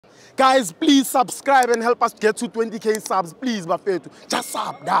Guys, please subscribe and help us get to 20k subs. Please, Bafethu. Just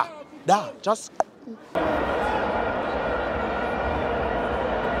sub. Just.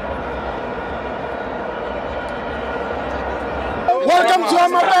 Welcome to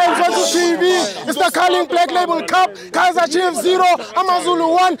FANS Wethu TV. It's the Carling Black Label Cup. Kaizer Chiefs 0,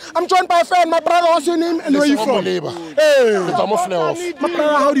 AmaZulu 1. I'm joined by a fan. My brother, what's your name and where are you from? Hey. My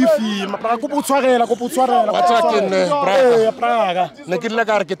brother, how do you feel? My brother, what's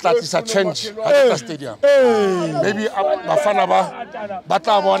change at the stadium. Maybe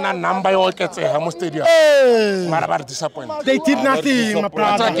Bafana number all gets a stadium. Disappointed. They did nothing, my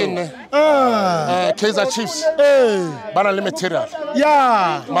brother. Kaizer Chiefs. Banale material.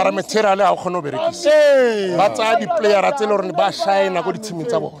 Yeah. Mara material a khono berekisa. Ba tsa di player a tselo re ba shine go di team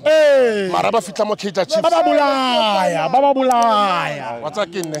tsa bona. Mara ba fitla mo Kaizer Chiefs. Baba bulaya. What's a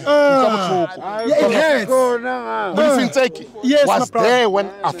kenne? Ntseki was there when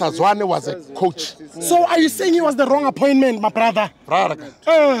Athazwane was a coach. So are you saying he was the wrong appointment, my brother? Brother.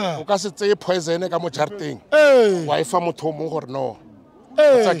 O ka se tse poison ka mo jarteng. Wa ifa motho mo gore no.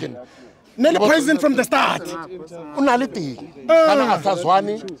 What's a kenne? Nelly president from the start. Unality. Kana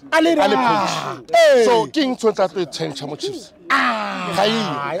Athazwane. So King 20 change mo Chiefs.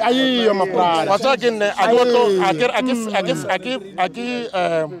 Ayi, my brother. What's again? I give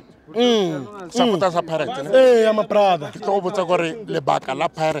supporters of Pirates. Hey, my brother. Kito botsa gore lebaka la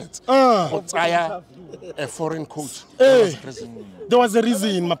Pirates. O tsaya a foreign coach. There was a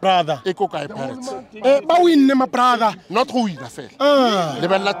reason, my brother. Eko kai Pirates. Ba win, my brother. Not who win affair.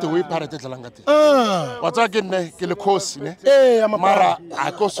 Lebella te we Pirates tlangate. What's again ke le coach ne. Mara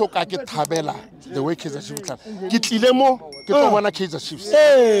a go soka ke thabela the way Kaizer Chiefs. Ke tlile mo ke to bona Kaizer Chiefs.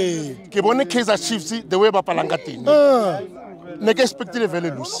 Ke bone Kaizer Chiefs the way ba palanga teng. Ne ke expected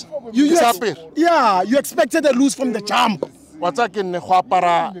very lose. You expected a lose from the jump. What's again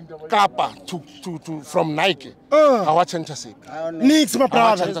para Kappa to from Nike. I watch change. Nix, my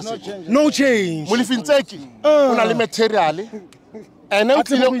brother. No change. Ntseki una le material. And now o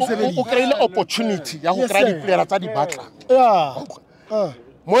create opportunity ya go kry di player tsa di batla.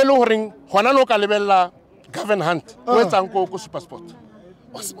 Mo e le horeng gona no ka lebella Gavin Hunt o etsang go SuperSport.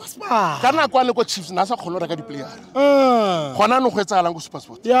 Kana kwa le go Chiefs na sa kholo reka di player. Gona no go etsalang go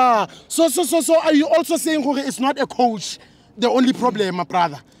SuperSport. Yeah. So are you also saying it's not a coach the only problem, my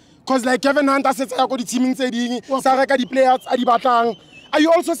brother? Because like Gavin Hunt says go di teaming tse ding sa reka di players a di batlang. Are you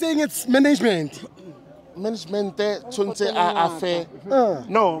also saying it's management? Management tshontshe a fair.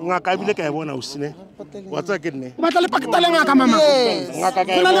 No, ngaka bile ka e bona usine. What's again? Batla le paketale ngaka mama. Ngaka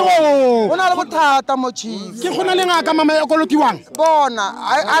ka Hona le bothata mo Chiefs. Ke gona le ngaka mama e kolotiwang. Bona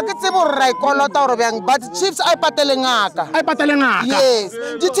a ke tsebo re ra ikolota gore bjang but Chiefs a ipatele ngaka. Yes.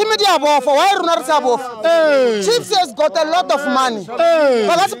 Di team di a bofa, why rona re sa bofa? Chiefs has got a lot of money.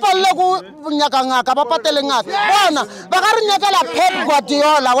 Ba ga se palle go nyaka ngaka ba patele ngaka. Bona ba ga re nyakela Pep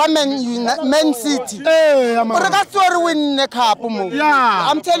Guardiola wa Man City. Win the cup. Yeah.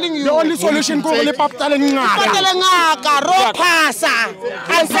 I'm telling you. The only solution go le paptale ngaka, raw passer,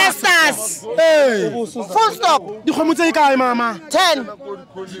 ancestors. Full stop. Di khomo tse kae mama? 10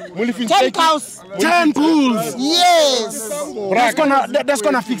 cows. 10 bulls. Yes. That's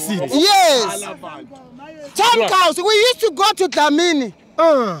gonna fix it. Yes. 10 cows. We used to go to Dlamini.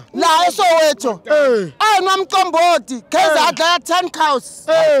 La Soweto. I'm Mkomboti. Kaizer had 10 cows.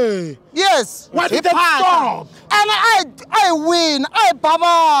 Yes. Why did that stop? And I win. I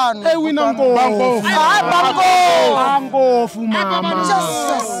baban. I win Bango. Mama.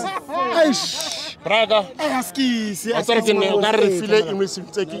 Braga.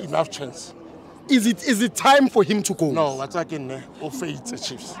 Enough chance. Is it time for him to go? No, what's again? Ofate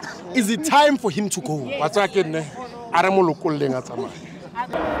Chiefs. Is it time for him to go? What's again? Aramolo Kulenga.